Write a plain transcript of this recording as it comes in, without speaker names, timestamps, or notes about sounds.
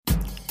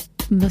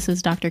This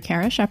is Dr.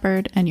 Kara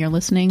Shepard, and you're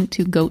listening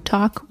to Goat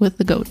Talk with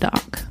the Goat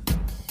Doc.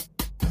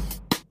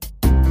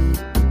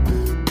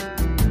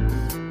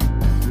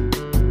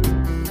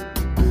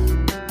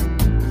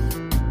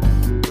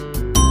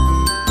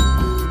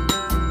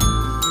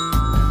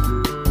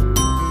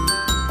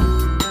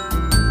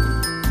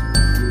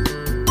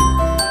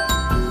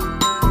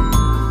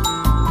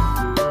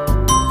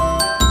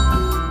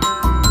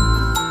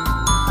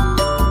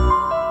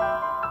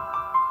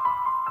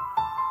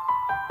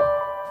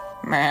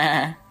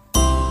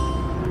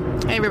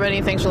 Hey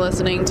everybody, thanks for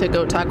listening to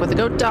Goat Talk with the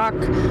Goat Doc.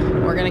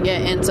 We're going to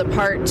get into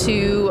part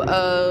 2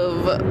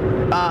 of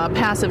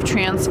passive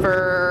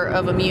transfer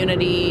of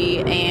immunity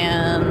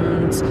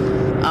and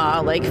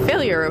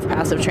failure of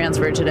passive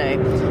transfer today.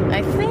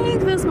 I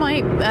think this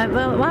might,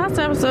 the last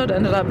episode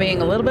ended up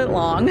being a little bit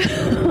long,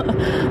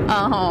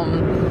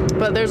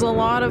 but there's a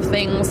lot of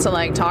things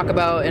to talk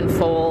about and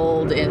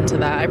fold into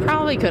that. I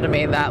probably could have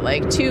made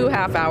that 2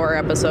 half-hour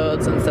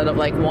episodes instead of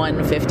one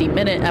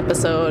 50-minute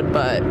episode,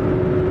 but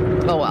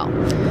oh well.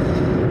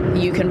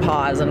 You can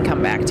pause and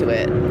come back to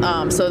it.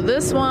 So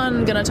this one,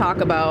 I'm going to talk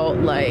about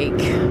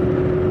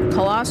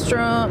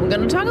colostrum. I'm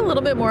going to talk a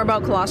little bit more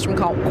about colostrum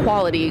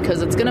quality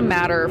because it's going to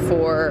matter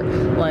for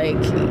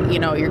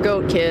your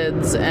goat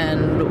kids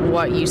and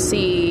what you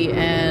see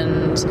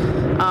and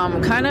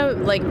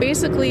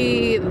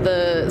basically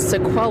the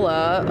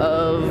sequela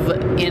of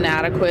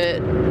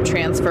inadequate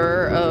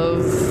transfer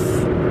of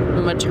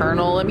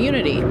maternal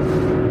immunity.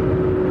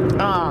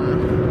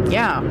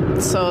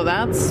 So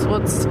that's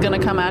what's going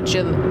to come at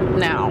you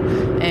now,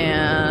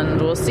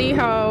 and we'll see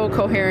how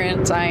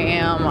coherent I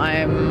am.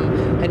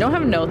 I don't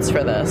have notes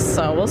for this,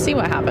 so we'll see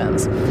what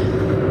happens.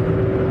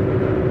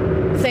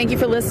 Thank you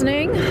for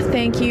listening.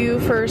 Thank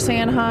you for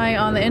saying hi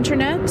on the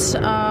internet.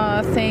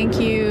 Thank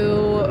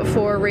you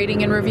for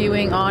rating and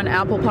reviewing on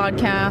Apple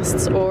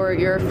Podcasts or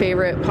your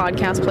favorite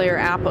podcast player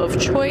app of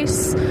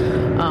choice.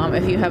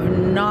 If you have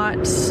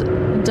not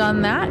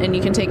done that, and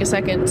you can take a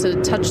second to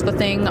touch the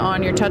thing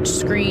on your touch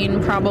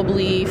screen,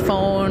 probably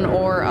phone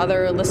or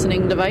other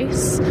listening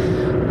device,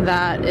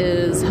 that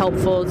is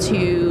helpful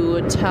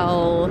to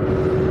tell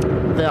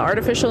the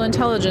artificial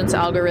intelligence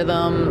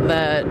algorithm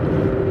that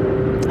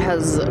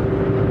has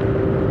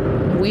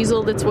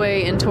weaseled its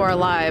way into our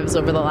lives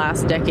over the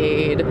last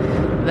decade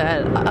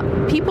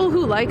that people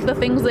who like the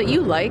things that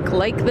you like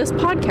this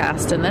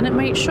podcast, and then it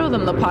might show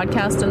them the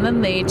podcast and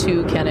then they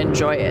too can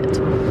enjoy it.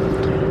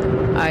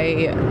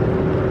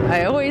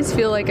 I always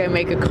feel like I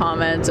make a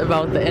comment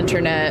about the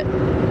internet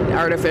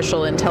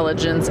artificial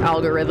intelligence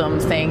algorithm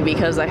thing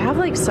because I have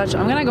I'm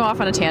going to go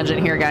off on a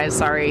tangent here, guys,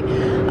 sorry.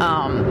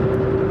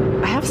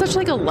 I have such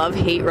a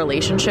love-hate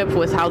relationship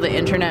with how the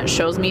internet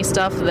shows me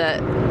stuff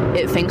that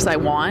it thinks I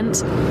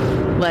want.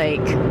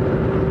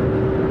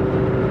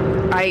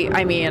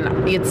 I mean,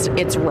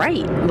 it's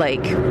right.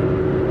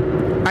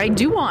 I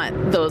do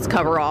want those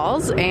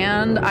coveralls,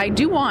 and I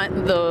do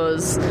want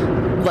those,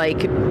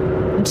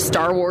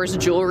 Star Wars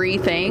jewelry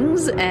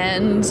things,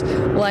 and,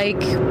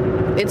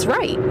 it's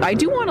right. I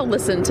do want to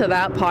listen to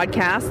that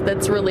podcast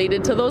that's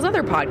related to those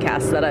other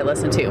podcasts that I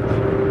listen to.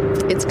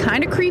 It's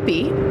kind of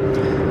creepy.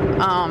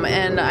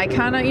 And I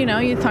kind of,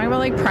 you talk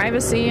about,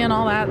 privacy and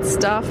all that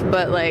stuff,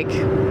 but, I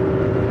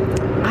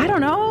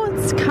don't know.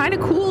 It's kind of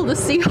cool to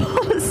see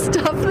all the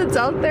stuff that's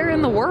out there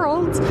in the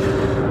world.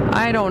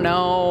 I don't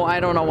know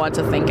what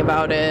to think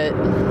about it.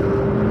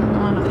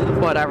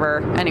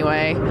 Whatever.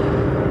 Anyway,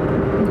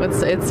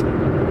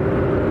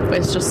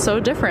 it's just so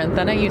different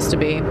than it used to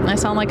be. I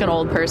sound like an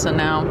old person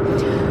now.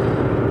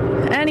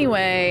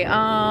 Anyway,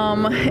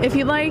 if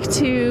you'd like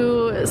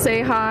to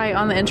say hi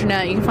on the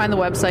internet, you can find the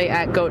website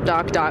at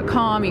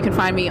goatdoc.com. You can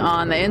find me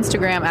on the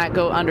Instagram at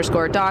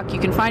goat_doc. You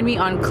can find me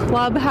on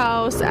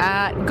Clubhouse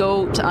at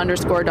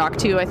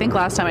goat_doc2. I think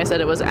last time I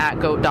said it was at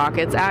goatdoc.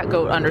 It's at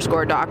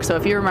goat_doc. So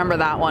if you remember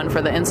that one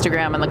for the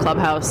Instagram and the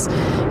Clubhouse,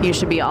 you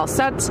should be all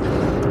set.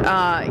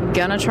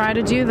 Gonna try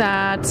to do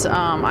that.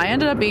 I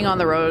ended up being on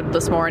the road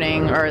this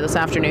morning or this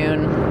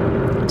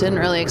afternoon. Didn't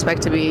really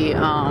expect to be,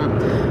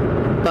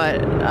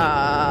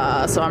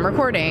 so I'm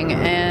recording,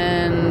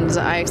 and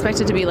I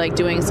expected to be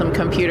doing some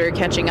computer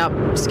catching up,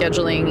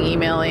 scheduling,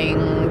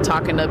 emailing,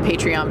 talking to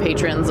Patreon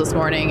patrons this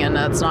morning, and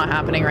that's not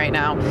happening right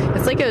now.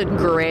 It's a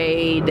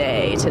gray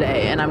day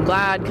today, and I'm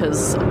glad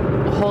because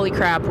holy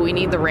crap, we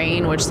need the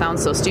rain, which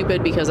sounds so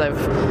stupid because I've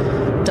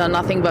done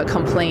nothing but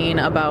complain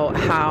about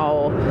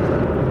how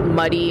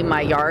muddy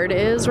my yard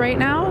is right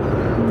now.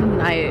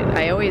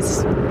 I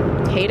always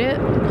hate it.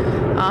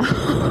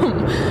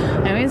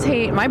 I always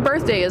hate, my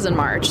birthday is in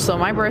March, so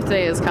my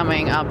birthday is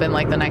coming up in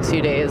the next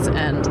few days,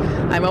 and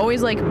I'm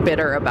always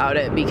bitter about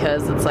it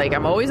because it's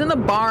I'm always in the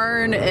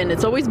barn and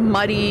it's always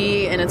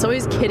muddy and it's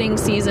always kidding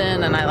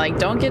season, and I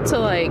don't get to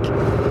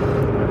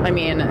I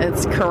mean,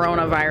 it's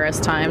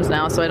coronavirus times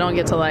now, so I don't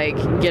get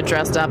to get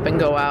dressed up and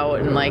go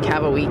out and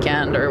have a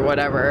weekend or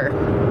whatever.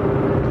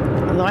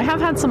 Though I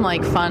have had some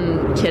like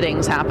fun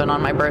kiddings happen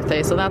on my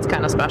birthday, so that's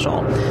kind of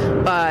special.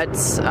 But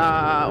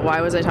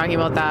why was I talking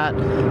about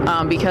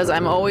that? Because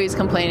I'm always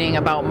complaining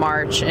about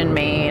March in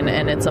Maine,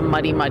 and it's a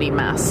muddy, muddy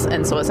mess.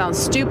 And so it sounds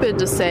stupid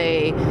to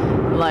say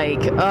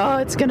like, oh,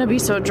 it's going to be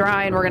so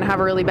dry and we're going to have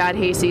a really bad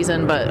hay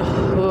season, but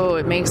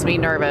it makes me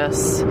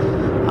nervous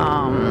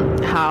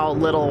how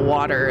little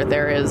water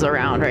there is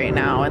around right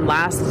now. And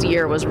last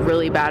year was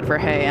really bad for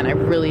hay, and I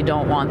really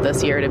don't want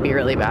this year to be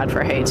really bad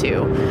for hay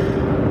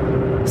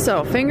too.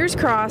 So fingers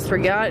crossed. We're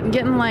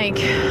getting like,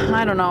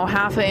 I don't know,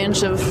 half an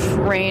inch of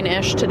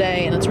rain-ish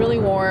today, and it's really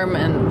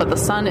warm, but the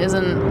sun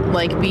isn't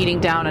like beating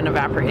down and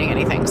evaporating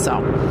anything. So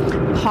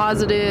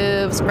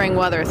positive spring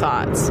weather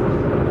thoughts.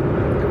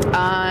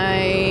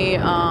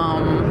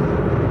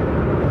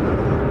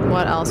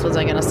 What else was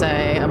I going to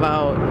say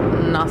about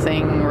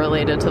nothing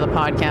related to the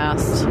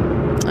podcast?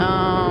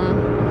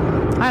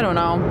 I don't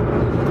know.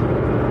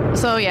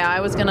 So yeah,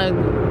 I was going to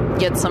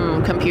get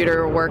some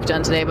computer work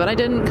done today, but I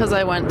didn't because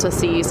I went to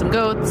see some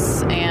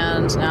goats,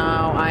 and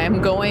now I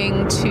am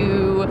going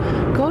to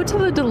go to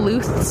the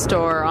Duluth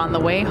store on the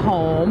way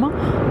home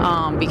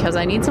because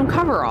I need some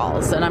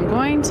coveralls, and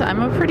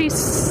I'm a pretty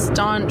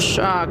staunch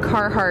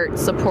Carhartt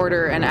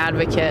supporter and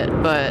advocate,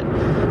 but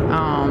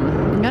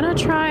I'm going to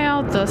try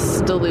out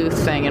this Duluth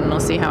thing and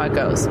we'll see how it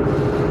goes.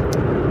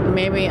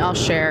 Maybe I'll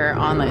share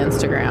on the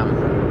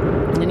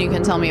Instagram, and you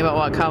can tell me about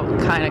what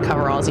kind of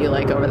coveralls you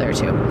like over there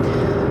too.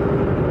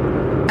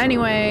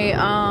 Anyway,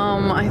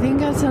 I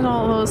think I said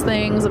all those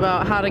things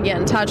about how to get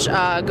in touch.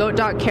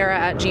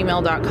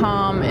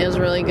 goat.kara@gmail.com is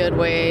a really good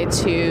way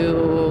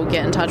to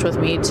get in touch with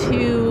me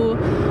too.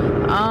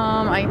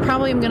 I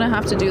probably am going to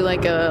have to do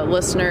like a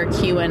listener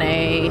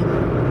Q&A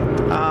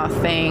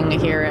thing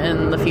here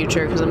in the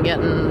future because I'm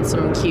getting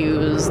some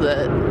Q's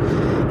that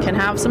can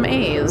have some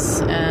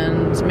A's,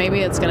 and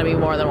maybe it's going to be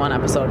more than one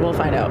episode. We'll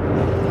find out.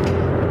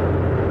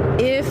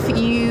 If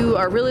you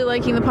are really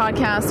liking the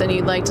podcast and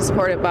you'd like to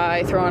support it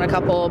by throwing a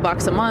couple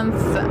bucks a month,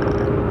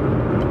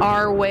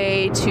 our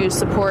way to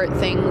support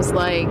things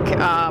like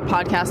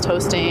podcast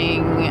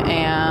hosting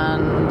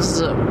and,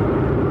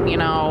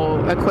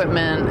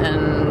 equipment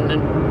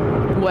and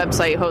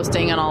website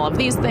hosting and all of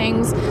these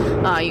things,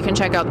 you can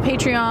check out the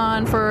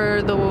Patreon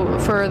for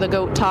the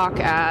Goat Talk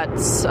at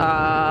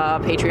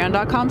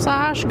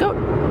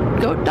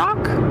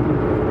patreon.com/goatdoc.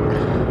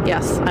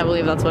 Yes, I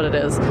believe that's what it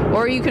is.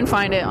 Or you can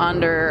find it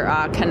under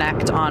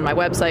Connect on my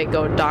website,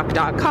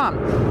 goatdoc.com.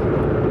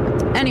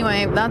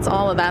 Anyway, that's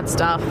all of that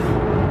stuff.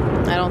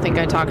 I don't think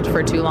I talked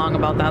for too long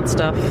about that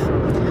stuff.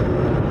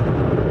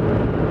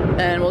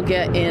 And we'll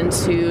get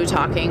into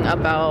talking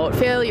about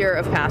failure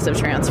of passive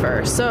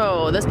transfer.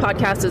 So this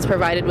podcast is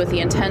provided with the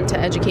intent to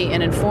educate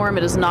and inform.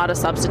 It is not a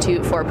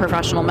substitute for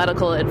professional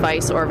medical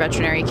advice or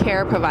veterinary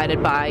care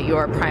provided by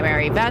your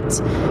primary vet.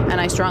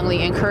 And I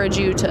strongly encourage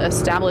you to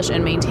establish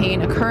and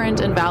maintain a current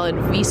and valid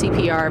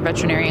VCPR,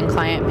 veterinarian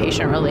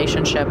client-patient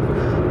relationship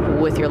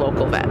with your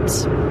local vet.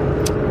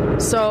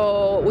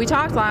 So we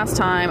talked last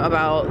time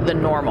about the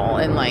normal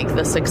and like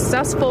the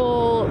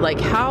successful, like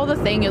how the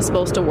thing is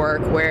supposed to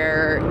work,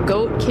 where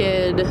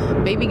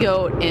baby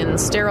goat in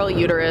sterile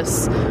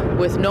uterus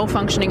with no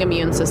functioning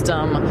immune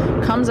system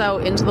comes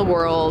out into the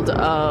world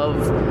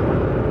of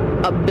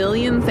a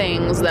billion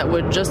things that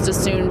would just as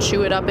soon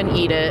chew it up and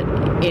eat it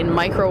in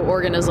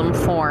microorganism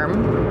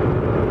form.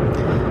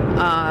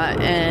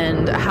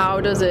 And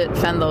how does it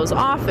fend those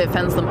off? It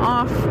fends them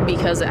off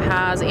because it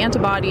has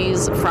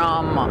antibodies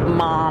from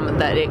mom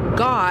that it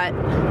got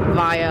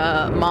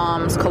via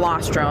mom's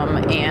colostrum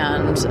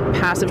and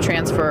passive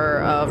transfer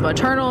of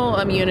maternal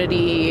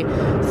immunity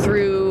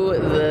through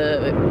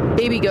the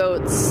baby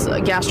goat's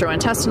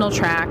gastrointestinal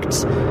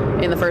tract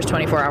in the first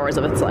 24 hours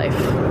of its life.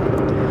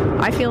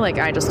 I feel like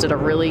I just did a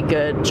really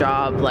good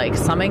job like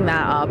summing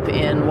that up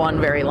in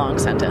one very long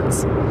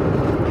sentence.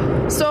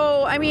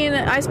 So, I mean,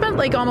 I spent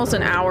like almost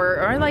an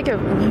hour or like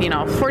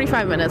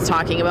 45 minutes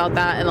talking about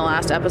that in the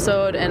last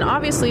episode. And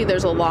obviously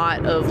there's a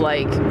lot of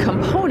like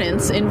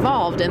components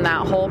involved in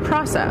that whole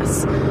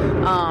process.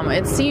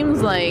 It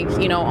seems like,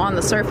 on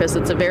the surface,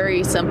 it's a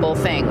very simple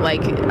thing.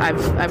 Like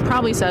I've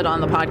probably said on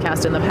the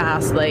podcast in the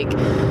past, like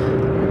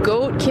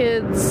goat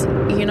kids,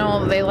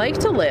 they like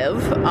to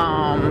live.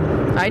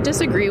 I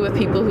disagree with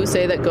people who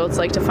say that goats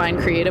like to find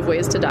creative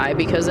ways to die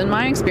because in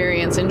my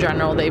experience in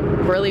general, they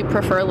really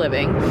prefer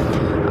living.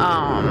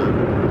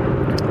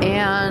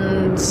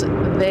 And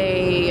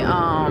they,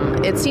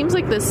 it seems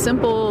like this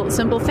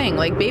simple thing,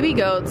 like baby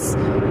goats,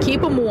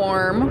 keep them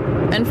warm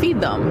and feed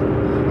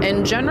them.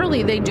 And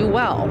generally they do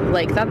well.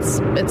 Like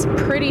it's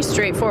pretty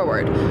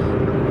straightforward.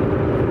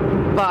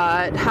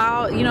 But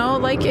how,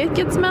 it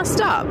gets messed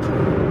up.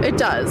 It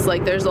does.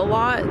 Like there's a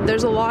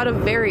lot of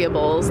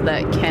variables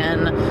that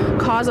can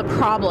cause a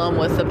problem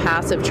with the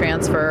passive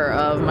transfer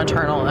of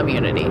maternal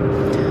immunity.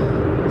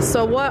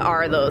 So what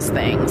are those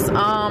things?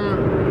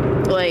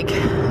 like,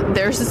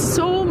 there's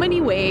so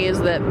many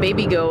ways that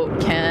baby goat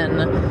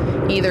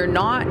can either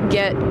not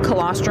get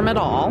colostrum at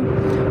all,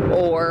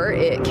 or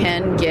it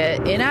can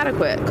get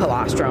inadequate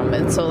colostrum.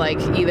 And so, like,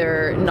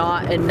 either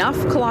not enough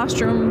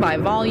colostrum by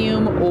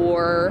volume,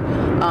 or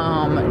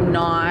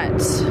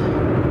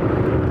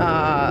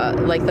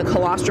like the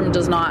colostrum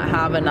does not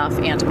have enough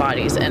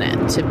antibodies in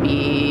it to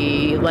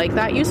be like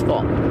that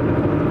useful.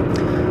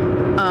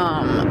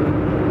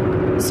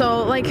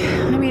 So, like,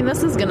 I mean,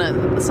 this is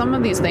some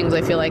of these things,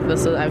 I feel like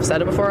I've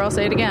said it before, I'll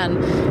say it again.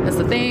 It's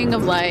the thing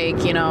of,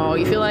 like, you know,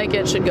 you feel like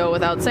it should go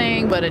without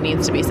saying, but it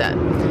needs to be said.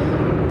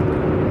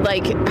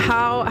 Like,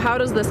 how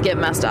does this get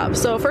messed up?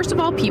 So, first of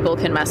all, people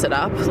can mess it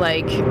up.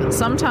 Like,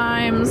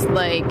 sometimes,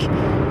 like,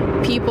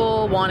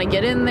 people want to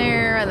get in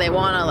there and they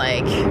want to,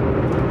 like,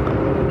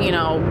 you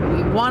know,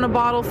 you want to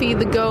bottle feed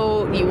the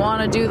goat, you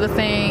want to do the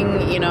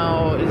thing, you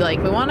know,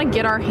 like, we want to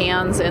get our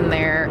hands in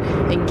there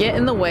and get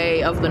in the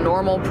way of the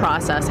normal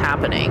process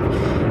happening.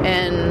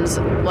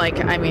 And,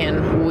 like, I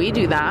mean, we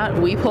do that.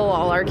 We pull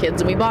all our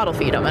kids and we bottle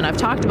feed them. And I've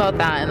talked about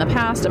that in the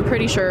past. I'm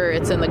pretty sure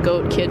it's in the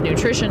Goat Kid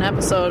Nutrition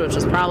episode, which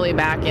is probably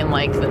back in,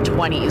 like, the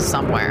 20s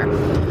somewhere.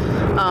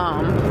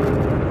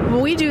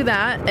 We do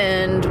that,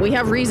 and we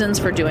have reasons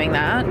for doing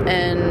that.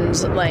 And,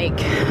 like,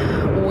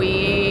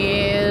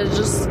 we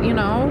just, you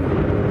know,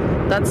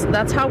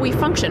 that's how we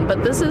function.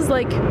 But this is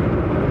like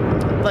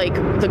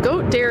the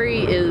goat dairy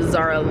is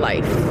our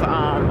life.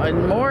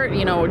 And more,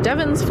 you know,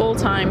 Devin's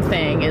full-time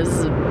thing is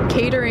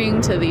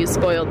catering to these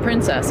spoiled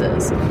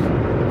princesses.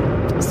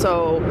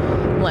 So,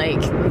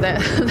 like,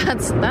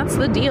 that's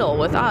the deal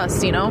with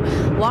us, you know.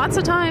 Lots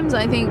of times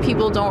I think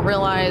people don't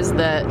realize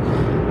that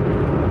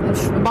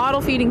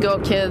bottle feeding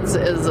goat kids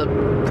is a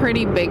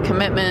pretty big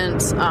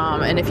commitment,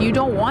 and if you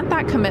don't want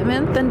that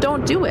commitment, then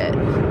don't do it.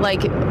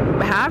 Like,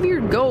 have your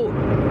goat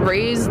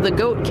raise the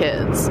goat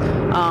kids.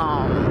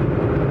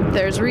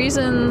 There's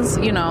reasons,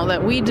 you know,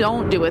 that we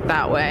don't do it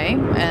that way,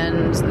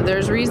 and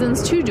there's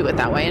reasons to do it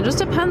that way. It just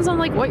depends on,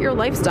 like, what your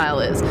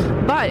lifestyle is.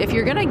 But if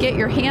you're gonna get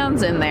your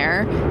hands in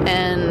there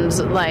and,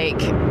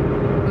 like,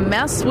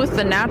 mess with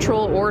the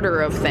natural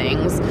order of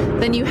things,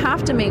 then you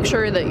have to make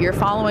sure that you're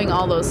following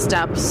all those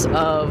steps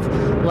of,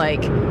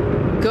 like,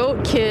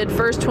 goat kid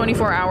first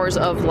 24 hours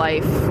of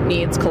life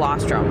needs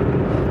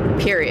colostrum,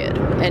 period,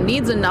 and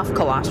needs enough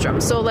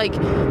colostrum. So, like,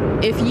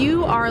 if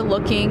you are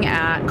looking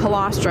at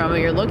colostrum, or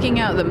you're looking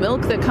at the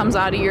milk that comes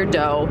out of your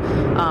dough,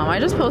 I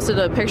just posted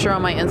a picture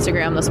on my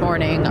Instagram this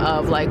morning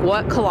of, like,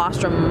 what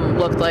colostrum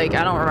looked like.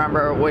 I don't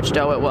remember which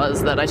dough it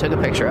was that I took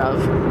a picture of.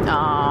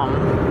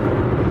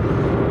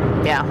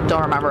 Yeah,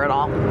 don't remember at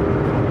all.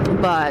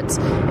 But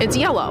it's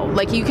yellow.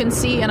 Like, you can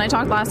see, and I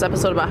talked last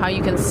episode about how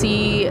you can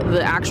see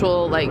the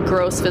actual, like,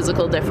 gross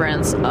physical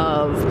difference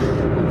of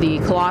the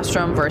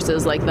colostrum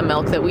versus, like, the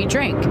milk that we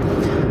drink.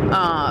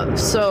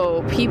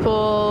 So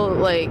people,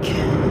 like,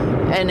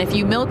 and if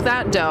you milk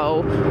that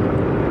dough,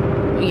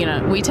 you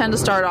know, we tend to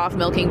start off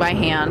milking by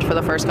hand for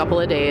the first couple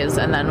of days,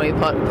 and then we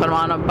put them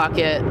on a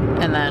bucket,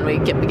 and then we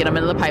get them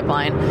into the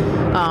pipeline.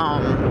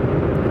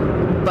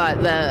 But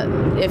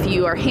if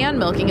you are hand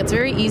milking, it's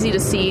very easy to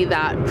see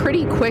that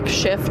pretty quick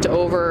shift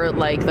over,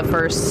 like, the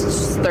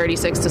first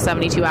 36 to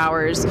 72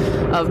 hours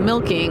of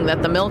milking,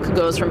 that the milk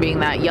goes from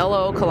being that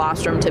yellow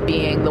colostrum to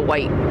being the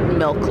white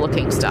milk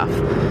looking stuff.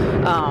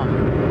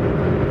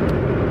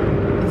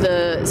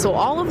 So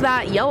all of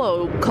that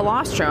yellow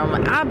colostrum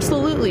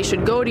absolutely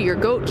should go to your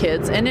goat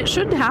kids, and it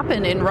should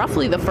happen in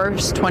roughly the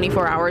first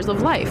 24 hours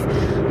of life.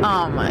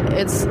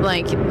 It's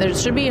like, there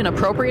should be an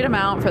appropriate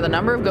amount for the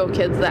number of goat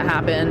kids that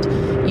happened.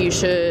 You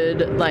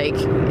should, like,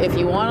 if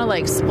you want to,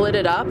 like, split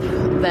it up,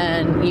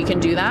 then you can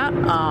do that.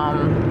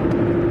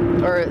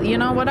 Or, you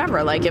know,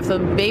 whatever. Like, if the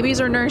babies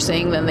are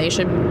nursing, then they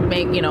should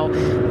make, you know,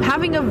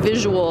 having a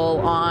visual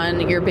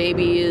on your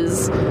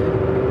baby's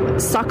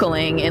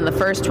suckling in the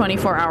first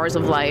 24 hours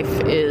of life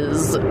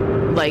is,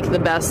 like, the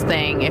best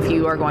thing if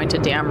you are going to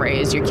dam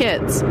raise your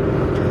kids.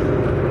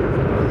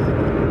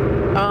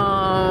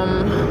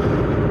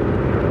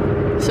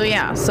 So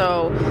yeah,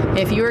 so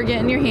if you are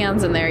getting your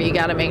hands in there, you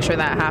got to make sure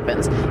that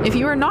happens. If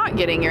you are not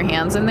getting your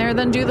hands in there,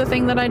 then do the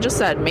thing that I just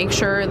said. Make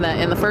sure that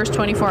in the first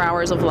 24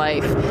 hours of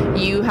life,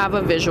 you have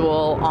a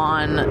visual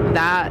on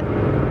that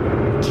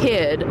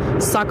kid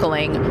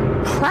suckling,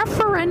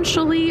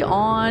 preferentially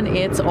on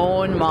its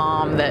own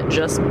mom that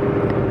just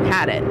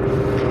had it.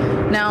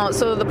 Now,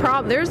 so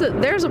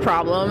there's a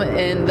problem,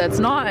 and that's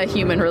not a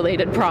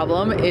human-related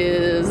problem,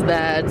 is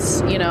that,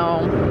 you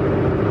know,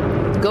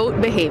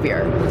 goat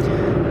behavior.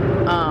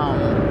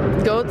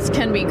 Goats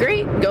can be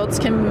great. Goats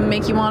can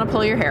make you want to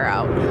pull your hair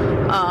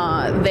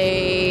out.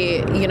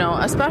 They, you know,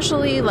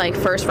 especially, like,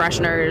 first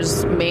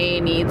fresheners may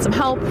need some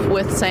help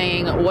with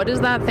saying, what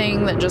is that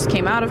thing that just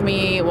came out of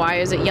me? Why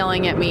is it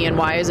yelling at me? And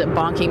why is it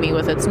bonking me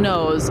with its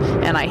nose?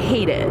 And I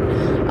hate it.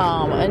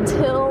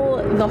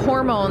 Until the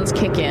hormones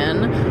kick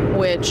in,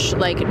 which,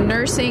 like,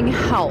 nursing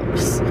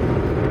helps.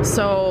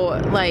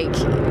 So, like,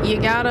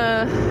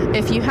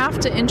 if you have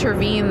to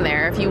intervene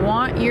there, if you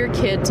want your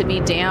kid to be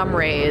dam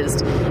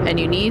raised and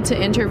you need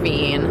to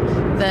intervene,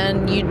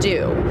 then you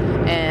do.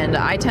 And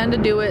I tend to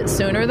do it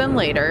sooner than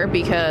later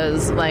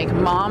because, like,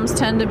 moms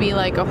tend to be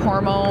like a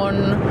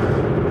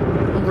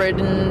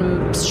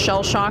hormone-ridden,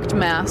 shell-shocked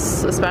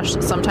mess,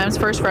 especially sometimes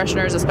first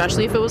fresheners,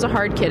 especially if it was a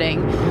hard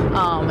kidding.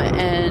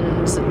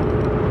 And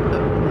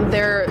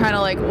they're kind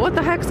of like, what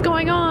the heck's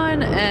going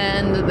on?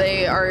 And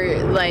they are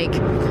like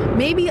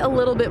maybe a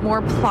little bit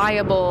more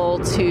pliable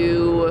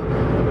to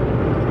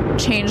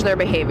change their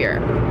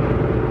behavior.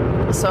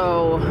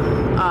 So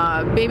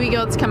baby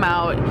goats come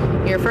out,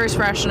 your first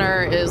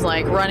freshener is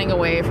like running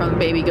away from the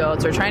baby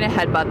goats or trying to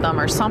headbutt them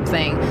or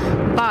something,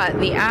 but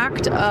the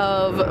act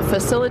of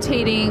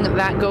facilitating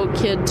that goat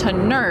kid to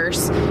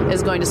nurse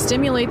is going to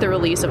stimulate the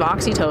release of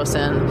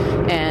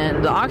oxytocin,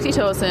 and the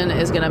oxytocin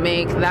is going to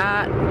make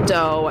that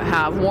doe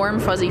have warm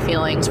fuzzy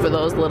feelings for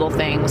those little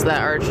things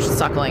that are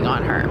suckling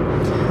on her.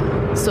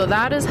 So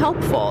that is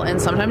helpful, and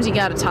sometimes you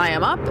got to tie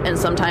them up, and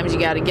sometimes you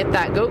got to get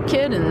that goat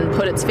kid and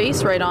put its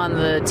face right on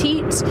the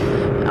teat,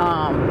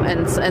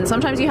 and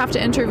sometimes you have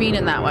to intervene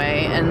in that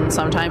way, and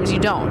sometimes you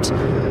don't.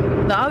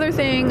 The other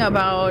thing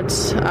about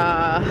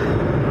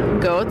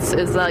goats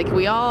is, like,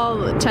 we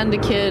all tend to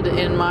kid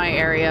in my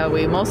area.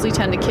 We mostly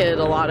tend to kid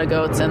a lot of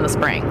goats in the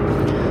spring,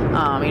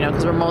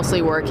 because we're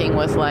mostly working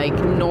with, like,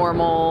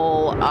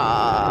 normal,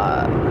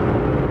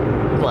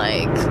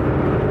 like,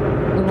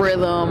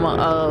 rhythm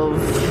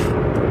of,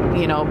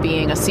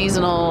 being a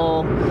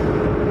seasonal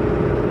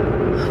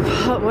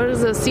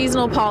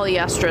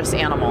polyestrous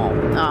animal,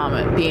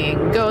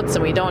 being goats,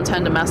 and we don't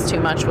tend to mess too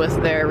much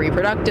with their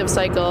reproductive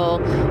cycle,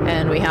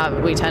 and we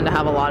tend to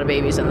have a lot of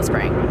babies in the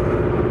spring.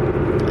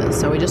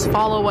 So we just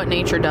follow what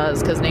nature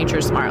does because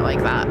nature's smart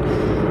like that.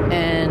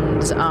 And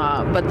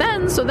but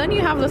then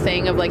you have the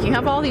thing of, like, you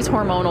have all these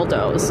hormonal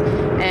does,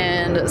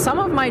 and some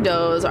of my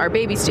does are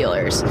baby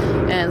stealers,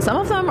 and some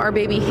of them are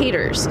baby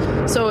haters.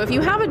 So if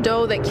you have a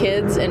doe that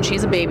kids and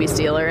she's a baby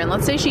stealer, and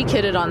let's say she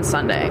kidded on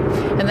Sunday,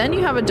 and then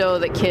you have a doe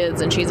that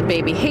kids and she's a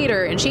baby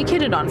hater and she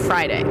kidded on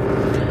Friday.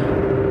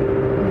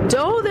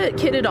 Doe that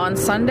kidded on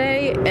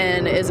Sunday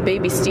and is a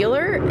baby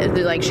stealer,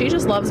 like, she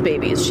just loves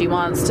babies. She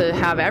wants to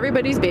have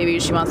everybody's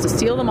babies. She wants to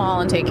steal them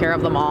all and take care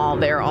of them all.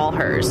 They're all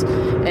hers.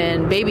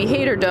 And baby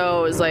hater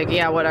doe is like,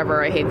 yeah,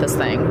 whatever, I hate this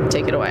thing.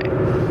 Take it away.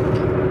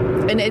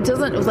 And it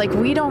doesn't, like,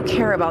 we don't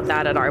care about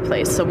that at our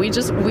place. So we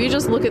just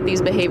look at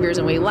these behaviors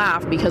and we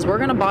laugh because we're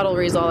going to bottle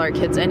raise all our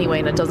kids anyway,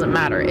 and it doesn't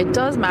matter. It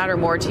does matter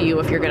more to you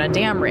if you're going to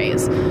dam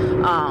raise.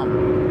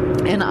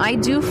 And I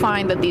do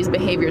find that these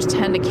behaviors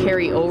tend to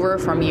carry over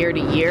from year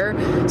to year.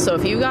 So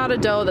if you got a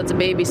doe that's a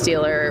baby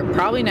stealer,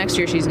 probably next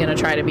year she's going to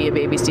try to be a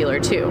baby stealer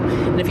too.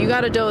 And if you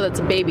got a doe that's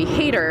a baby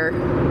hater,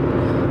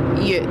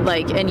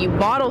 and you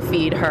bottle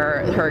feed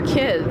her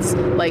kids,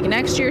 like,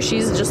 next year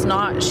she's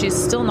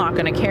still not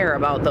going to care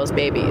about those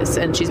babies,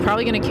 and she's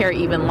probably going to care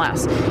even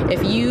less.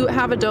 If you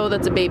have a doe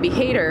that's a baby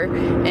hater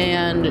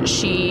and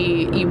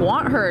you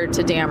want her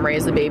to dam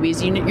raise the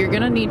babies, you're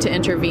going to need to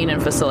intervene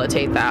and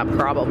facilitate that,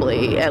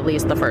 probably at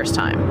least the first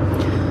time.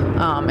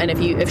 And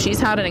if she's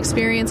had an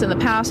experience in the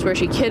past where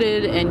she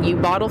kidded and you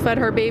bottle fed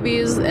her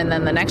babies, and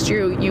then the next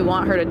year you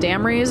want her to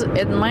dam raise,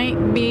 it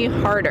might be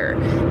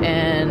harder,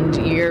 and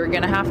you're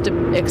going to have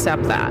to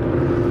accept that.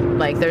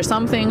 Like, there's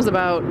some things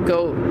about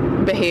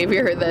goat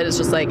behavior that is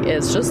just like,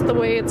 it's just the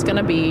way it's going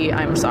to be.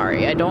 I'm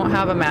sorry. I don't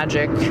have a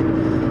magic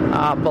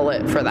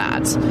bullet for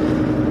that.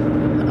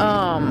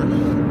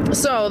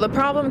 So the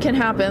problem can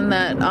happen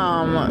that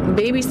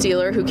baby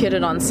stealer who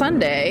kidded on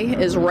Sunday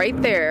is right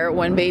there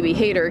when baby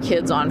hater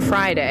kids on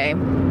Friday.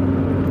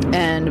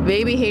 And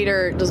baby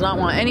hater does not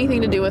want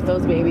anything to do with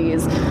those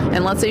babies.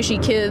 And let's say she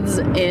kids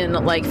in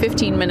like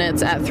 15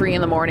 minutes at 3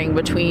 a.m.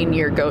 between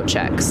your goat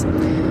checks.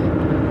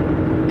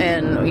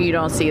 And you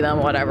don't see them,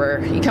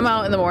 whatever. You come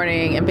out in the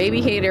morning and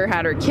baby hater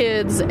had her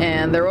kids,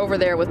 and they're over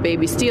there with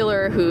baby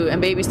stealer,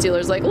 and baby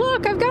stealer's like,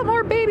 look, I've got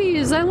more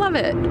babies. I love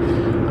it.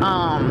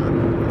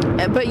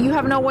 But you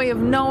have no way of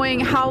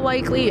knowing how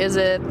likely is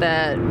it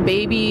that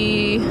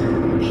baby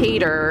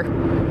hater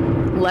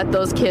let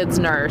those kids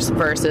nurse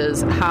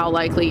versus how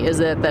likely is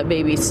it that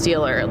baby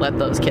stealer let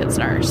those kids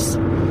nurse.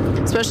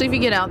 Especially if you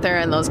get out there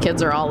and those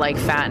kids are all like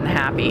fat and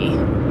happy.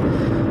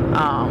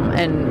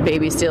 And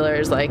baby stealer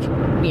is like,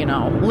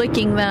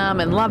 licking them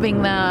and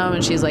loving them.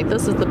 And she's like,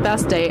 this is the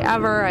best day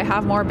ever. I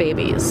have more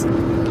babies.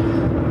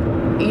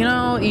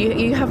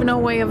 You have no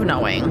way of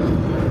knowing,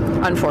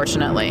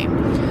 unfortunately.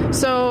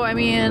 So, I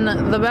mean,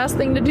 the best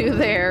thing to do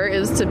there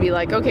is to be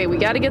like, okay, we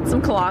got to get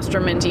some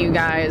colostrum into you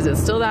guys.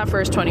 It's still that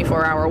first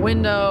 24-hour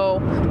window.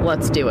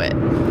 Let's do it.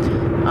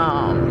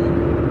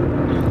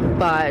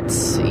 But,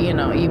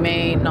 you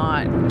may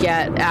not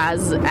get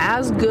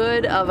as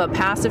good of a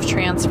passive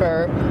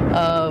transfer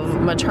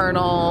of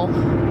maternal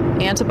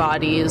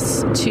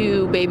antibodies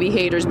to baby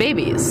haters'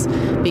 babies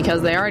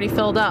because they already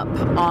filled up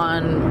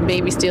on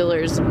baby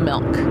stealer's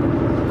milk.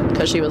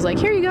 Because she was like,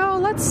 here you go,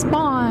 let's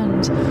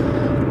spawn.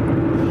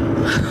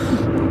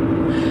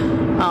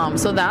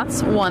 So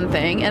that's one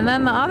thing. And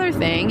then the other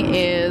thing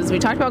is we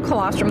talked about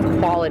colostrum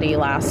quality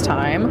last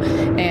time,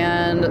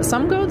 and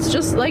some goats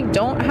just like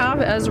don't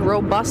have as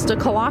robust a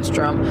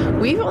colostrum.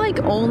 We've like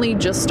only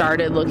just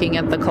started looking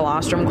at the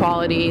colostrum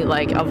quality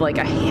like of like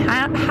a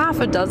half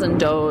a dozen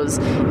does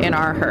in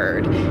our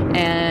herd,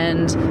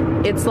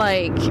 and it's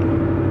like,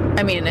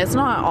 I mean, it's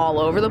not all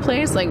over the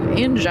place. Like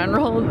in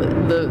general,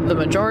 the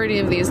majority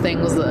of these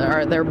things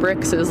are their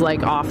bricks is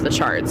like off the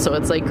charts. So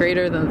it's like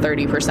greater than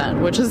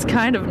 30%, which is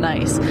kind of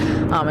nice.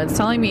 It's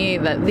telling me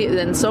that,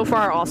 and so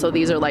far also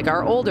these are like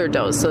our older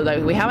does. So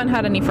that we haven't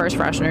had any first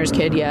fresheners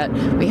kid yet.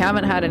 We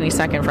haven't had any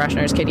second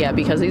fresheners kid yet,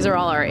 because these are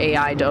all our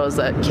AI does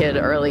that kid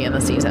early in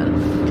the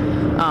season.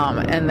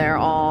 And they're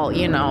all,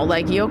 you know,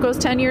 like Yoko's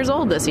 10 years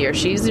old this year.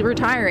 She's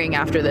retiring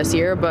after this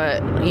year,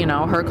 but, you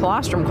know, her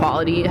colostrum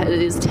quality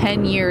is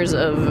 10 years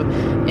of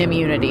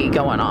immunity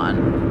going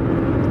on.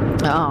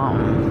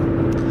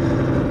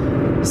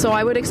 So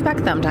I would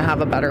expect them to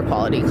have a better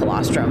quality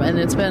colostrum, and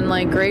it's been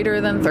like greater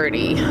than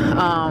 30.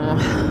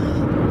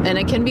 And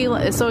it can be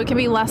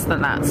less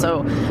than that.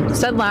 So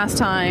said last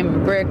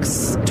time,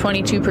 bricks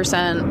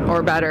 22%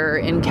 or better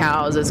in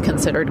cows is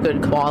considered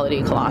good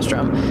quality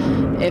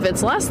colostrum. If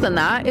it's less than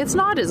that, it's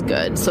not as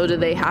good. So do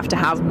they have to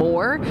have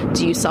more?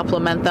 Do you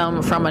supplement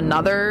them from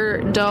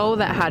another doe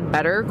that had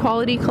better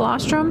quality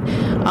colostrum?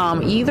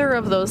 Either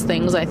of those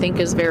things I think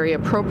is very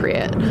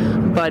appropriate,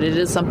 but it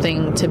is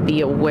something to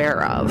be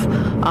aware of.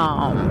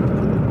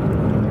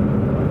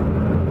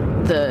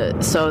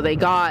 So they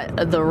got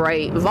the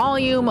right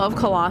volume of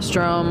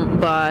colostrum,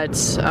 but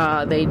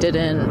they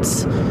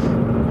didn't,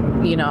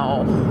 you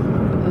know,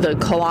 the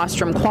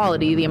colostrum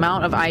quality, the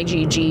amount of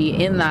IgG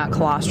in that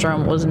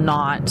colostrum was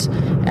not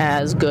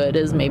as good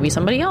as maybe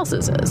somebody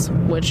else's is,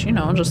 which, you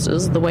know, just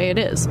is the way it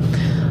is.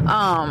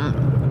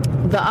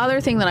 The other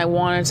thing that I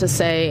wanted to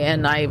say,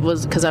 and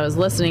because I was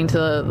listening to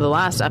the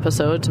last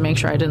episode to make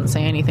sure I didn't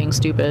say anything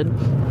stupid,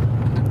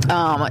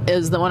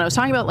 is that when I was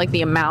talking about like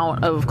the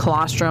amount of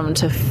colostrum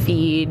to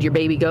feed your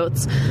baby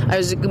goats, I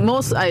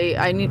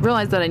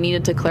realized that I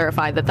needed to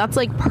clarify that that's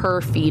like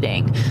per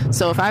feeding.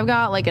 So if I've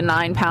got like a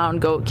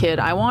 9-pound goat kid,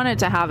 I want it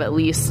to have at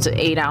least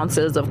 8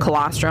 ounces of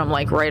colostrum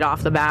like right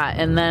off the bat,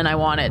 and then I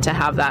want it to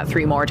have that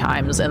 3 more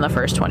times in the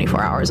first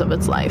 24 hours of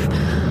its life.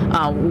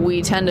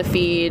 We tend to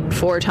feed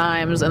 4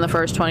 times in the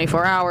first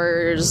 24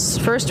 hours,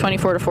 first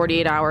 24 to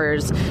 48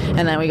 hours,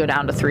 and then we go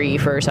down to 3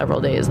 for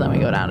several days, then we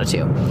go down to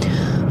 2.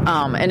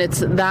 And it's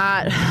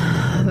that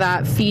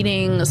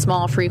feeding a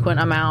small frequent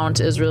amount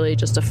is really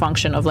just a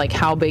function of like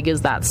how big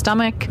is that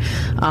stomach,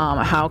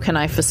 how can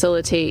I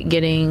facilitate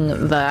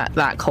getting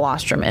that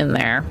colostrum in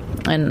there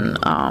and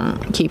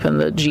keeping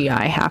the GI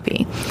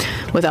happy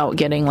without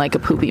getting like a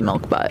poopy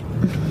milk butt.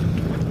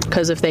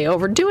 Because if they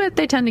overdo it,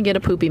 they tend to get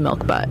a poopy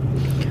milk butt.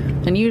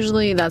 And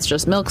usually that's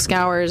just milk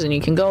scours, and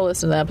you can go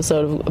listen to the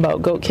episode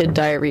about goat kid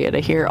diarrhea to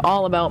hear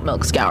all about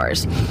milk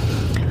scours.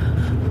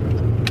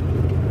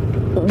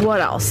 What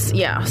else?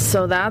 Yeah,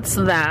 so that's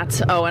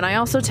that. Oh, and I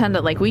also tend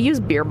to, like, we use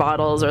beer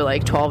bottles or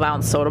like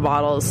 12-ounce soda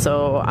bottles,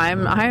 so I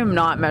am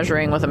not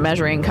measuring with a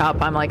measuring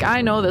cup. I'm like,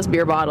 I know this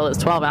beer bottle is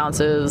 12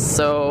 ounces,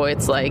 so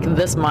it's like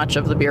this much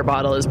of the beer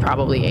bottle is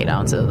probably 8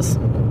 ounces.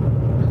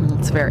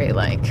 It's very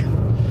like,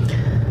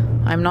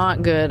 I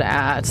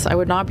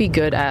would not be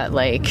good at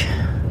like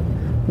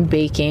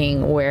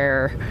baking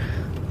where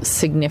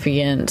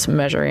significant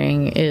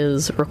measuring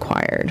is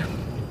required.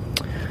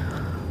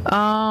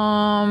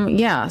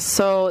 Yeah,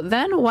 so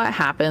then what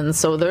happens?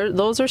 So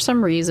those are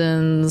some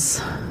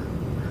reasons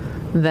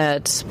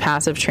that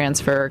passive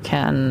transfer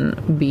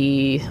can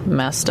be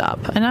messed up.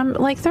 And I'm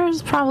like,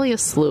 there's probably a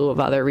slew of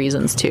other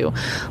reasons too.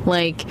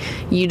 Like,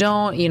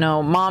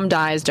 mom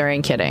dies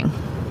during kidding.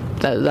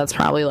 That's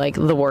probably like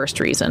the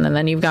worst reason. And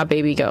then you've got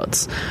baby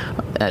goats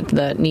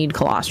that need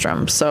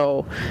colostrum.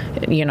 So,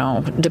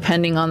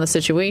 depending on the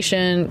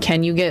situation,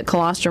 can you get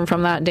colostrum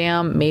from that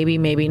dam? Maybe,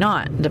 maybe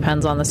not.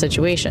 Depends on the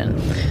situation.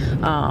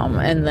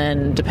 And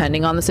then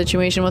depending on the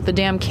situation with the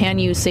dam, can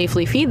you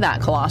safely feed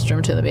that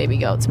colostrum to the baby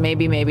goats?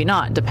 Maybe, maybe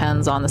not.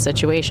 Depends on the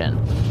situation.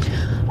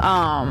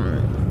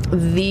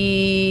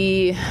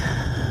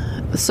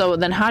 So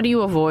then how do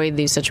you avoid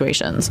these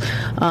situations?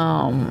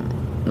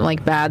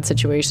 Like bad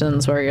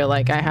situations where you're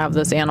like, I have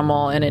this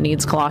animal and it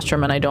needs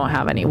colostrum and I don't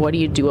have any. What do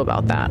you do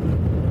about that?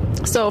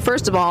 So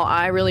first of all,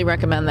 I really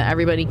recommend that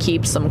everybody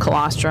keep some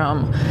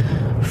colostrum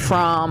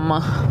from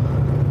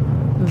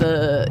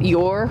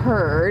your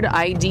herd,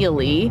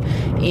 ideally,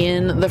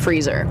 in the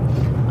freezer.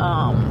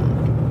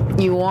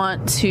 You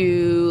want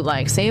to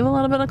like save a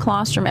little bit of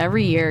colostrum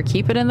every year,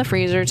 keep it in the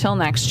freezer till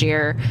next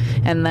year,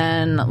 and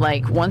then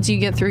like once you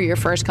get through your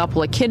first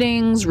couple of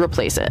kiddings,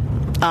 replace it.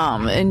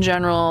 In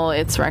general,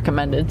 it's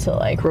recommended to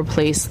like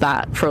replace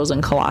that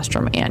frozen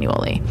colostrum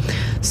annually.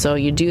 So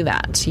you do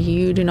that.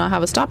 You do not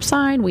have a stop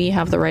sign. We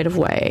have the right of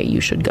way. You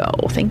should go.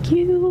 Thank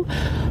you.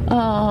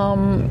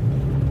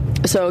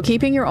 So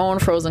keeping your own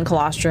frozen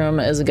colostrum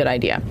is a good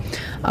idea.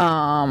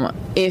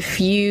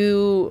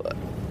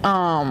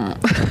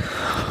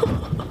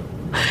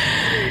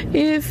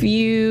 If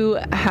you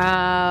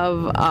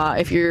have,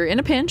 if you're in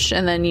a pinch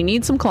and then you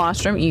need some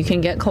colostrum, you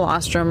can get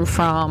colostrum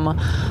from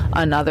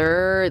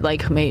another,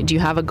 like, do you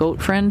have a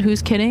goat friend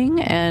who's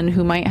kidding and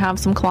who might have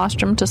some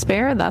colostrum to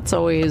spare? That's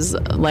always,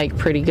 like,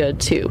 pretty good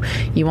too.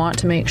 You want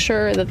to make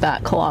sure that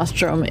that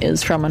colostrum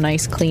is from a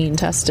nice, clean,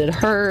 tested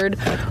herd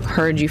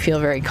you feel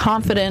very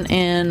confident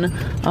in,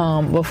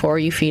 before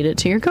you feed it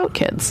to your goat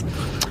kids.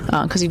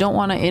 Because you don't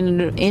want to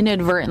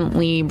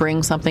inadvertently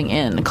bring something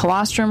in.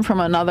 Colostrum from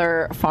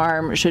another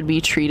farm should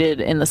be treated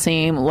in the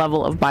same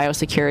level of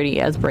biosecurity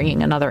as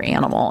bringing another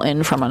animal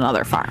in from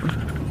another farm.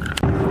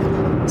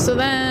 So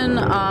then,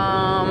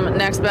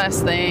 next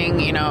best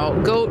thing,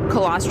 goat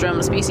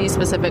colostrum,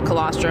 species-specific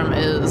colostrum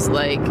is,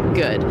 like,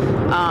 good.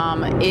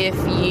 If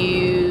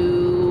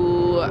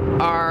you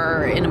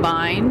are in a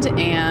bind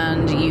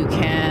and you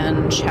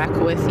can check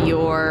with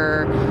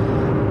your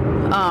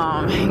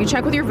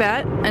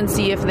vet and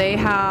see if they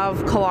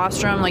have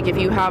colostrum. Like, if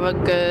you have a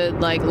good,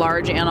 like,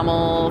 large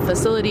animal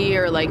facility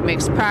or, like,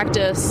 mixed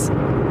practice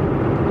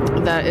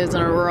that is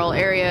in a rural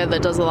area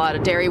that does a lot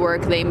of dairy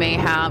work, they may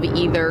have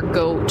either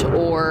goat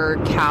or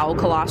cow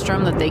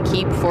colostrum that they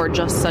keep for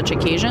just such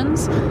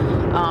occasions.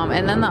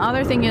 And then the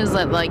other thing is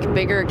that, like,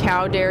 bigger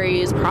cow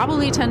dairies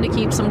probably tend to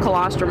keep some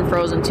colostrum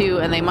frozen too,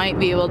 and they might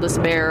be able to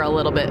spare a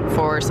little bit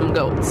for some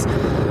goats.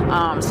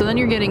 So then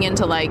you're getting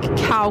into, like,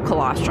 cow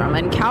colostrum,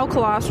 and cow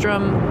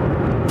colostrum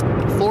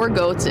for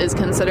goats is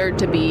considered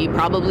to be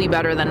probably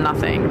better than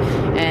nothing,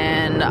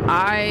 and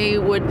I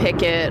would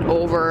pick it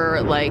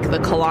over, like, the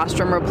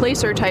colostrum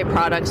replacer type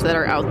products that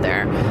are out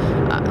there.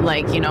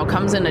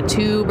 Comes in a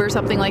tube or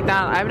something like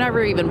that. I've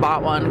never even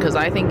bought one because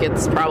I think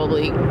it's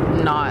probably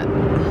not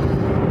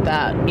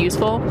that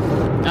useful.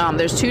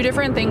 There's two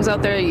different things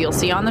out there you'll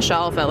see on the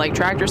shelf at, like,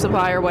 Tractor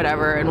Supply or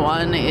whatever, and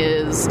one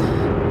is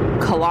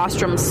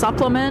colostrum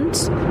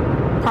supplement,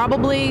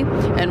 probably,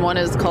 and one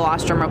is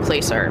colostrum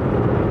replacer.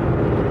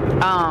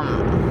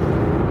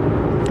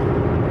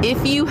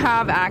 If you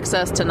have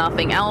access to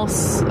nothing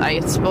else,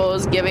 I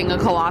suppose giving a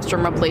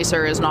colostrum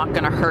replacer is not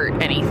going to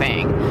hurt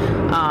anything.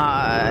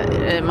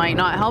 It might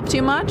not help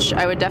too much.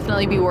 I would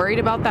definitely be worried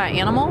about that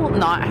animal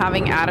not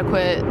having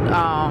adequate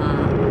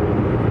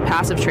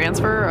passive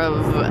transfer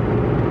of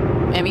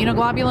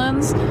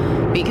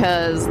immunoglobulins,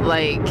 because,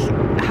 like,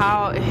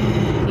 how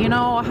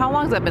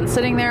long has that been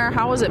sitting there?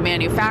 How was it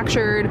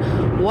manufactured?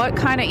 What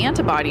kind of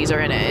antibodies are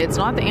in it? It's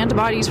not the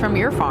antibodies from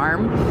your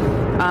farm.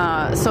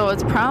 So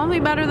it's probably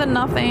better than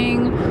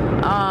nothing.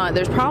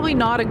 There's probably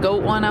not a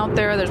goat one out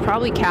there. There's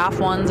probably calf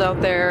ones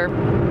out there.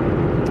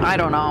 I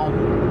don't know.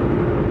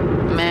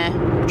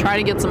 Try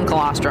to get some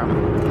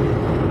colostrum.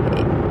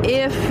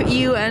 If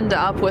you end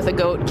up with a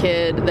goat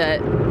kid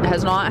that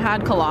has not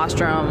had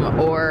colostrum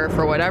or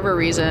for whatever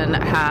reason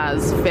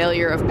has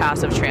failure of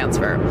passive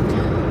transfer.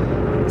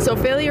 So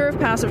failure of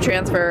passive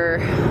transfer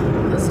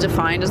is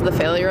defined as the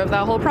failure of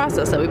that whole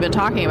process that we've been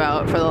talking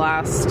about for the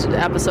last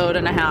episode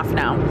and a half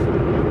now.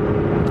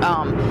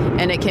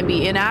 And it can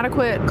be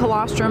inadequate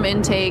colostrum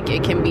intake,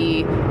 it can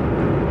be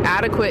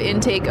adequate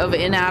intake of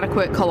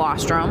inadequate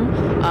colostrum,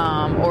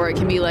 or it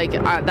can be like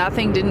that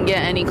thing didn't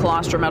get any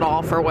colostrum at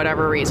all for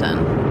whatever reason.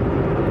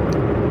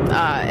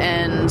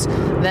 And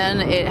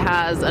then it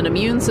has an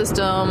immune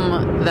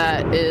system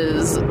that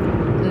is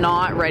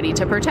not ready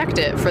to protect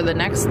it for the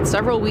next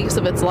several weeks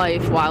of its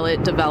life while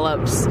it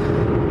develops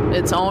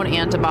its own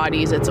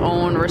antibodies, its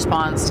own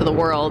response to the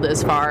world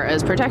as far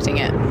as protecting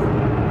it.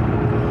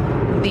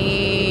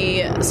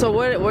 So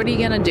what are you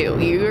going to do?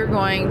 You're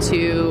going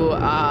to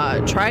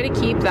try to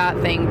keep that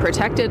thing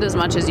protected as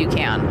much as you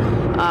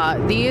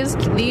can. These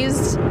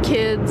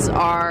kids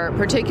are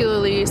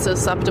particularly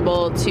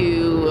susceptible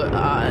to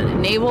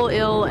navel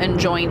ill and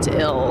joint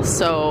ill.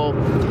 So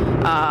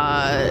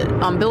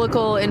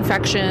umbilical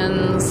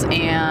infections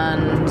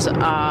and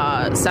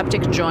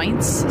septic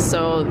joints.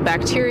 So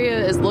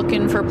bacteria is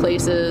looking for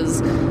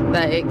places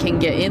that it can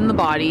get in the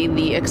body.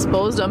 The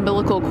exposed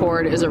umbilical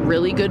cord is a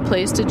really good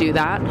place to do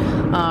that.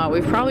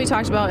 We've probably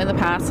talked about in the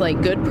past,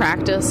 like, good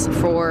practice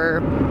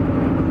for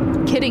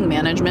kidding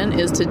management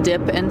is to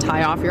dip and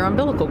tie off your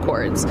umbilical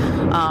cords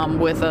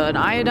with an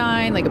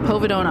iodine, like a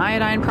povidone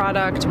iodine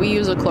product. We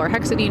use a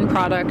chlorhexidine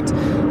product,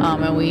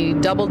 and we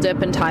double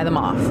dip and tie them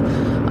off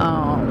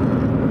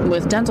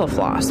with dental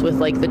floss, with,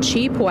 like, the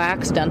cheap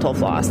wax dental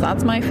floss.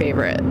 That's my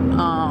favorite.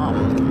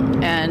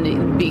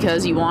 And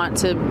because you want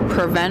to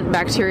prevent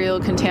bacterial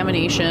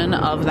contamination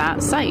of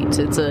that site.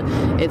 It's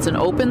an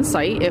open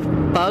site. If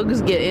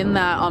bugs get in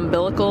that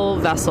umbilical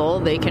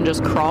vessel, they can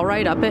just crawl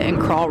right up it and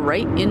crawl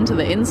right into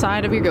the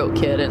inside of your goat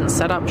kid and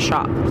set up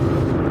shop.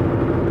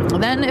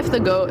 Then if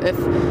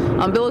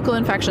umbilical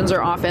infections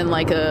are often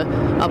like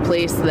a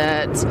place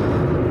that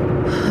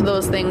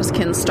those things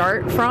can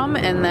start from,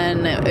 and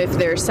then if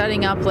they're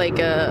setting up like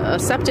a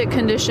septic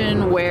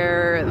condition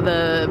where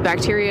the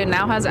bacteria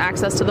now has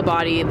access to the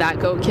body, that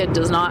goat kid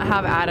does not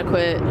have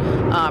adequate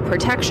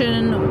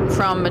protection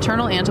from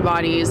maternal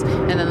antibodies,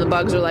 and then the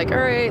bugs are like, all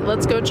right,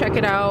 let's go check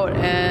it out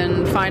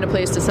and find a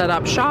place to set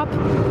up shop.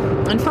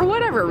 And for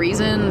whatever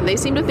reason, they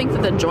seem to think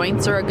that the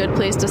joints are a good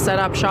place to set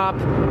up shop.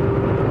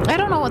 I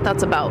don't know what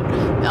that's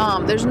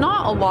about. There's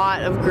not a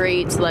lot of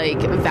great like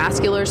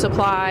vascular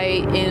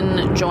supply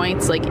in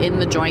joints, like in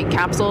the joint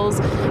capsules,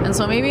 and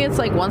so maybe it's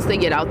like once they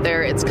get out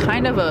there, it's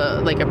kind of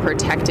a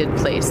protected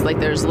place. Like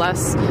there's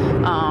less,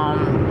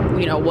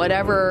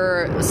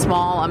 whatever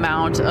small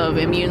amount of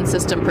immune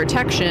system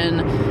protection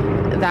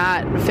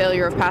that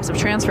failure of passive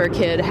transfer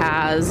kid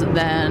has,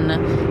 then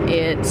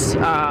it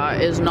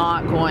is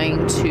not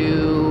going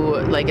to,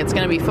 like, it's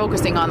going to be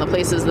focusing on the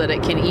places that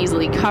it can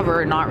easily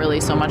cover, not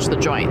really so much the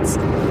joints,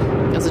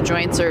 because the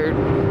joints are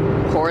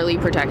poorly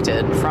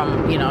protected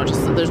from,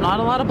 just there's not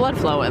a lot of blood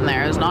flow in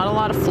there. There's not a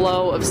lot of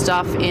flow of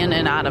stuff in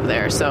and out of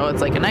there. So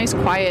it's like a nice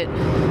quiet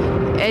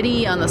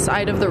eddy on the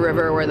side of the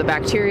river where the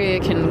bacteria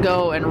can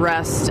go and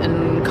rest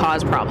and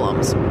cause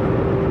problems.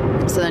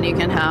 So then you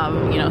can have,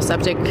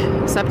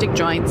 septic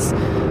joints,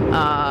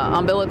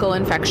 umbilical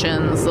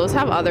infections. Those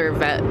have other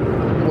vet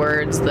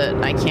words that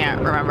I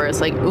can't remember.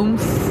 It's like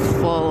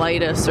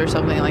umphalitis or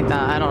something like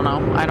that. I don't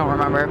know. I don't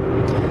remember.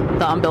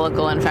 The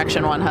umbilical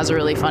infection one has a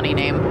really funny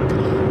name.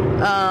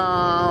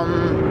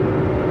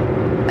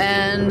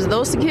 And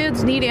those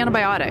kids need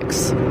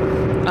antibiotics.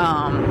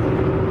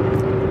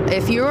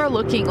 If you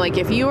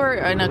are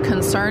in a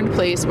concerned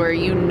place where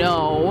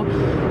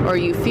or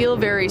you feel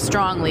very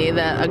strongly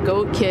that a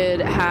goat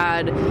kid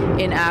had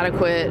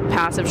inadequate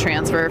passive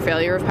transfer,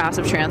 failure of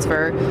passive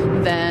transfer,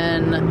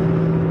 then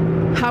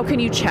how can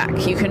you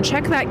check? You can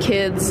check that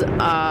kid's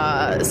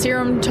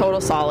serum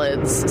total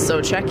solids.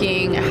 So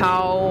checking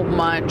how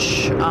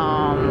much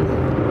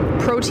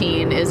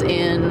protein is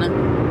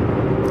in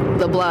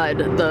the blood,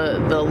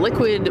 the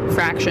liquid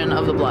fraction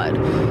of the blood.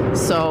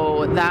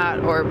 So that,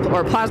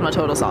 or plasma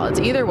total solids.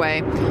 Either way,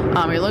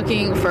 you're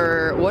looking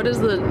for what is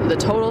the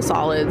total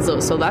solids.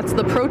 So that's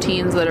the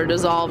proteins that are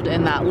dissolved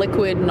in that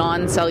liquid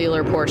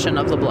non-cellular portion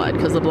of the blood,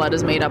 because the blood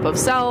is made up of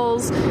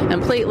cells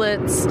and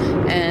platelets,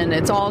 and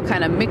it's all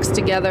kind of mixed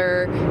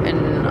together.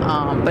 And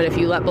but if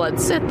you let blood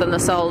sit, then the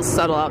cells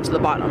settle out to the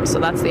bottom. So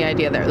that's the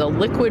idea there. The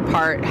liquid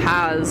part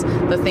has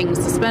the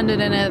things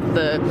suspended in it,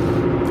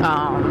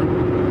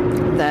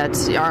 that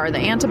are the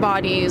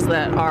antibodies,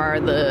 that are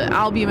the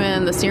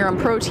albumin, the serum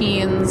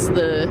proteins,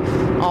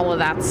 all of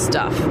that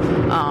stuff.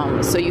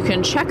 So you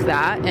can check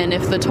that, and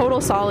if the total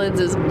solids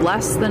is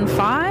less than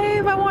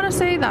 5, I want to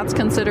say, that's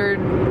considered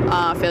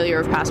failure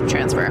of passive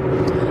transfer.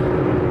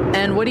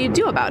 And what do you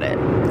do about it?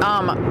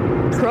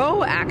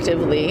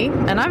 Proactively,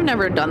 and I've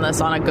never done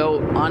this on a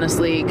goat,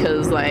 honestly,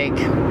 because,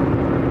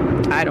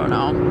 I don't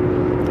know.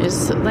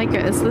 It's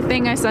the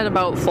thing I said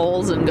about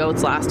foals and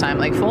goats last time.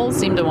 Like, foals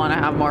seem to want to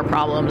have more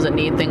problems and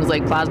need things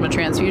like plasma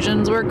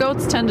transfusions, where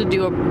goats tend to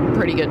do a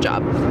pretty good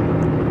job.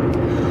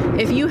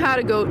 If you had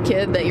a goat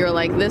kid that you're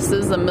like, this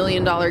is a $1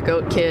 million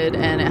goat kid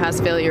and it has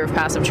failure of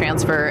passive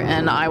transfer,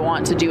 and I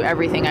want to do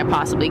everything I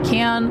possibly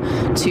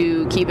can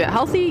to keep it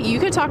healthy, you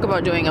could talk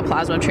about doing a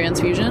plasma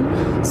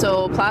transfusion.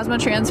 So plasma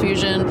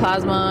transfusion,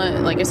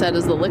 like I said,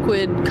 is the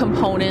liquid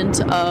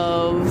component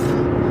of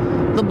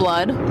the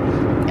blood.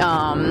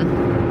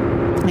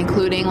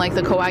 Including like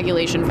the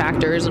coagulation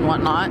factors and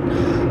whatnot.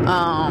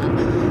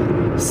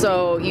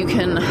 So you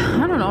can,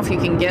 I don't know if you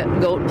can get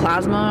goat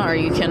plasma, or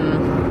you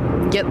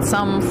can get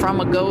some from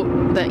a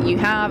goat that you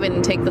have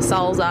and take the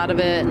cells out of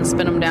it and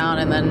spin them down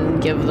and then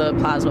give the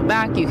plasma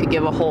back. You could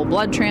give a whole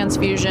blood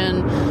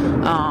transfusion.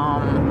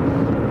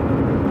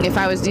 If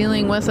I was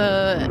dealing with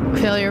a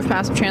failure of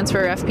passive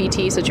transfer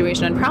FPT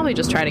situation, I'd probably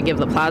just try to give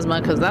the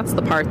plasma, because that's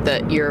the part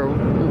that you're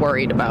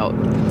worried about.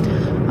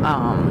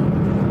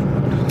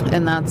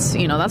 And that's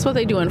what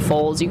they do in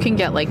foals. You can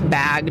get like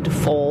bagged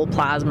foal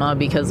plasma,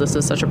 because this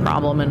is such a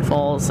problem in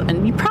foals.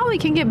 And you probably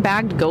can get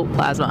bagged goat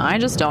plasma. I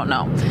just don't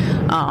know.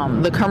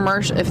 The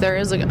commercial, if there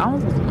is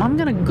I'm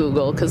going to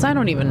Google, because I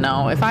don't even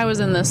know. If I was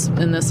in this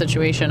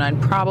situation,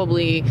 I'd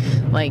probably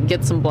like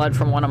get some blood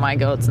from one of my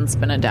goats and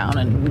spin it down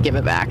and give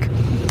it back.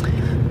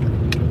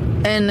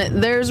 And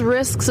there's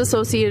risks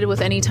associated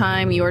with any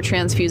time you're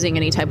transfusing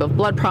any type of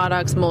blood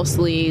products,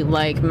 mostly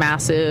like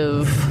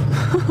massive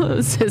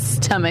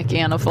systemic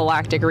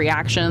anaphylactic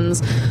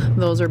reactions.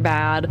 Those are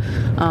bad.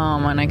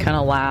 And I kind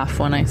of laugh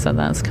when I said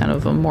that. It's kind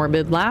of a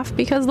morbid laugh,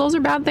 because those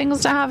are bad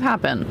things to have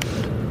happen.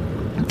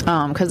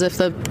 Because if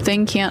the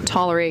thing can't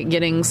tolerate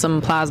getting some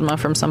plasma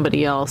from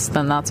somebody else,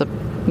 then that's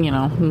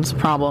it's a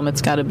problem.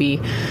 It's got to be,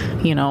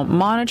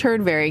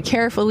 monitored very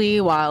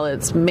carefully while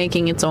it's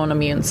making its own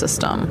immune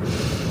system.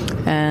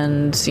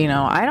 And,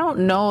 I don't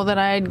know that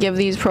I'd give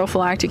these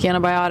prophylactic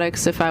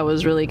antibiotics if I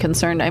was really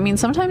concerned. I mean,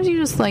 sometimes you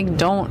just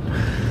don't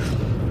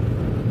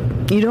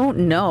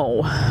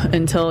know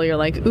until you're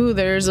like, ooh,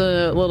 there's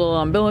a little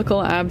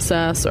umbilical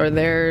abscess, or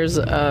there's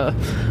a,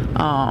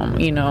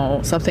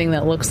 something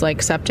that looks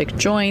like septic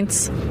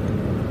joints.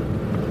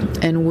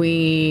 And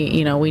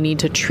we need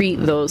to treat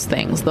those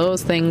things.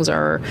 Those things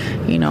are,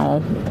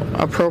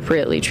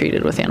 appropriately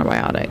treated with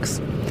antibiotics.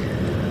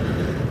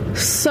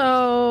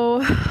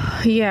 So,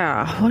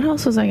 yeah, what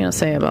else was I going to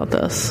say about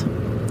this?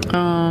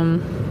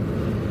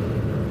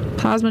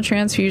 Plasma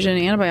transfusion,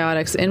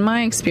 antibiotics. In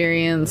my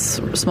experience,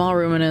 small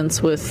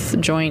ruminants with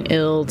joint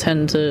ill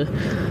tend to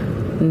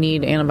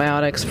need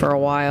antibiotics for a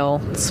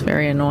while. It's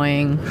very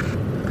annoying.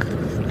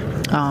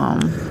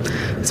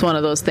 It's one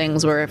of those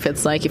things where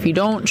if you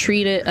don't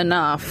treat it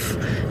enough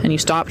and you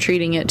stop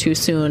treating it too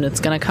soon,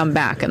 it's going to come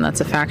back. And that's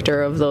a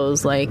factor of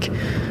those like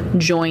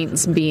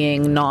joints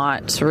being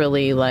not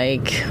really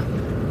like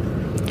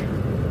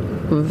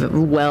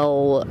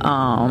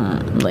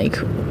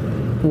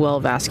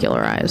well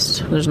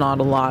vascularized. There's not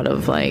a lot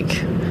of like,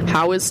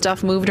 how is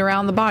stuff moved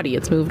around the body?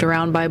 It's moved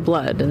around by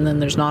blood, and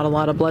then there's not a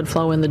lot of blood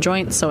flow in the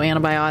joints, so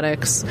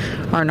antibiotics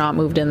are not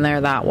moved in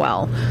there that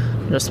well,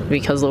 just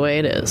because of the way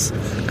it is.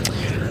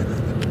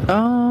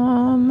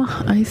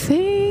 I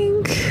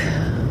think,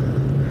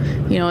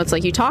 it's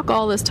like you talk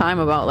all this time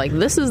about like,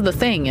 this is the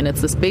thing, and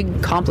it's this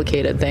big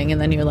complicated thing,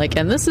 and then you're like,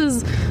 and this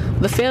is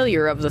the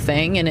failure of the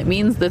thing, and it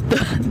means that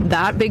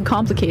that big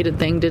complicated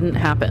thing didn't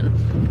happen.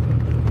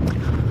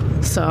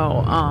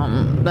 So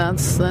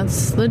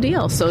that's the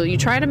deal. So you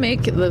try to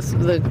make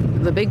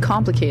the big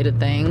complicated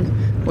thing,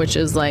 which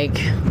is like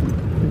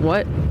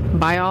how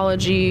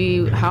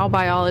biology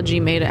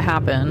made it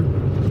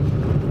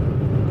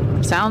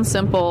happen. Sounds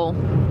simple.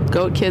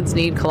 Goat kids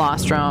need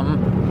colostrum.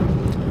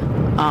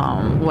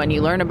 When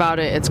you learn about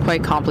it, it's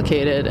quite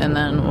complicated, and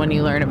then when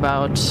you learn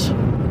about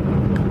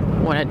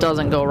when it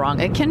doesn't go wrong,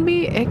 it can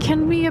be a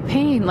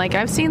pain. Like,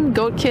 I've seen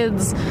goat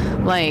kids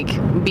like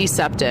be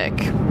septic,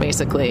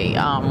 basically,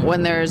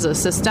 when there's a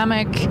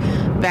systemic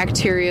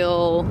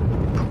bacterial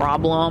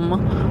problem.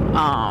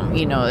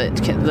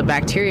 The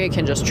bacteria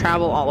can just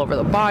travel all over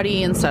the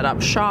body and set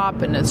up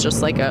shop, and it's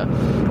just like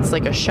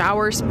a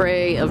shower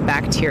spray of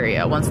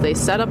bacteria. Once they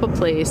set up a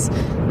place,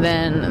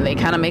 then they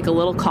kind of make a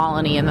little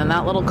colony, and then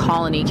that little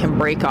colony can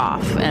break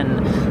off.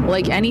 And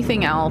like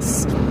anything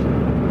else,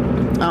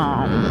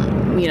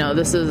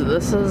 this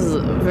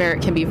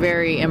can be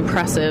very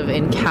impressive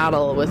in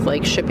cattle with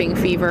like shipping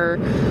fever.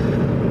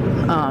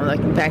 Like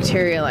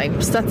bacteria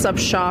like sets up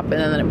shop, and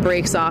then it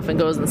breaks off and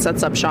goes and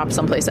sets up shop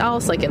someplace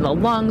else, like in the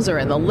lungs or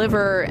in the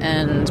liver,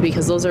 and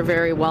because those are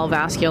very well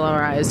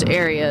vascularized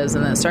areas,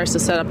 and then it starts to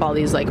set up all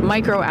these like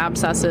micro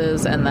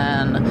abscesses, and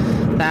then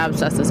the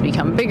abscesses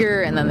become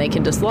bigger, and then they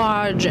can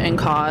dislodge and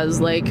cause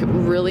like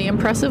really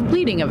impressive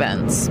bleeding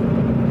events,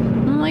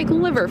 like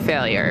liver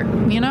failure.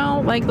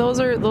 Like those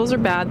are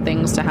bad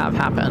things to have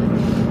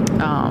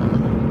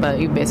happen. But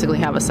you basically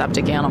have a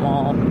septic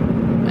animal,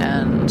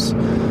 and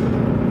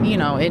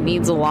it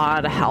needs a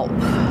lot of help.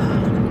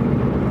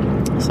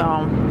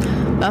 So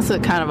that's a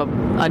kind of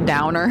a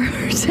downer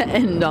to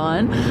end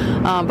on.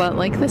 But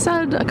like I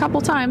said a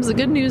couple times, the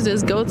good news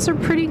is goats are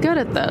pretty good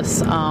at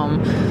this.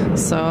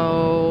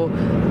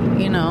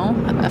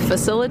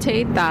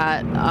 Facilitate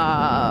that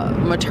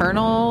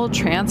maternal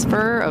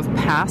transfer of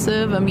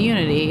passive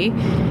immunity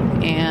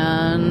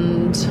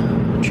and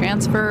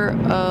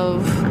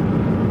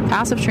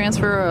passive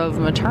transfer of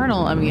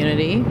maternal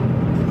immunity.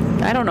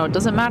 I don't know. It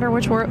doesn't matter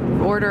which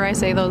order I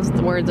say those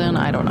words in.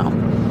 I don't know.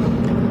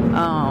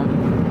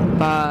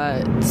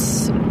 But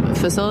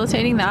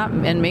facilitating that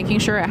and making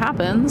sure it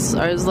happens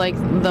is like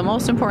the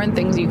most important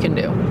things you can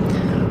do.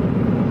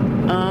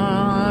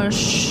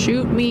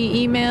 Shoot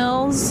me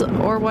emails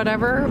or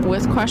whatever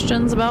with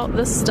questions about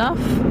this stuff,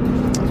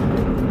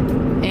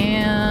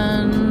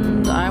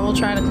 and I will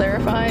try to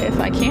clarify if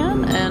I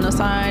can. And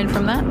aside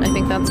from that, I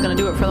think that's going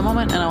to do it for the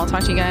moment, and I will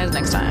talk to you guys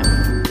next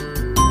time.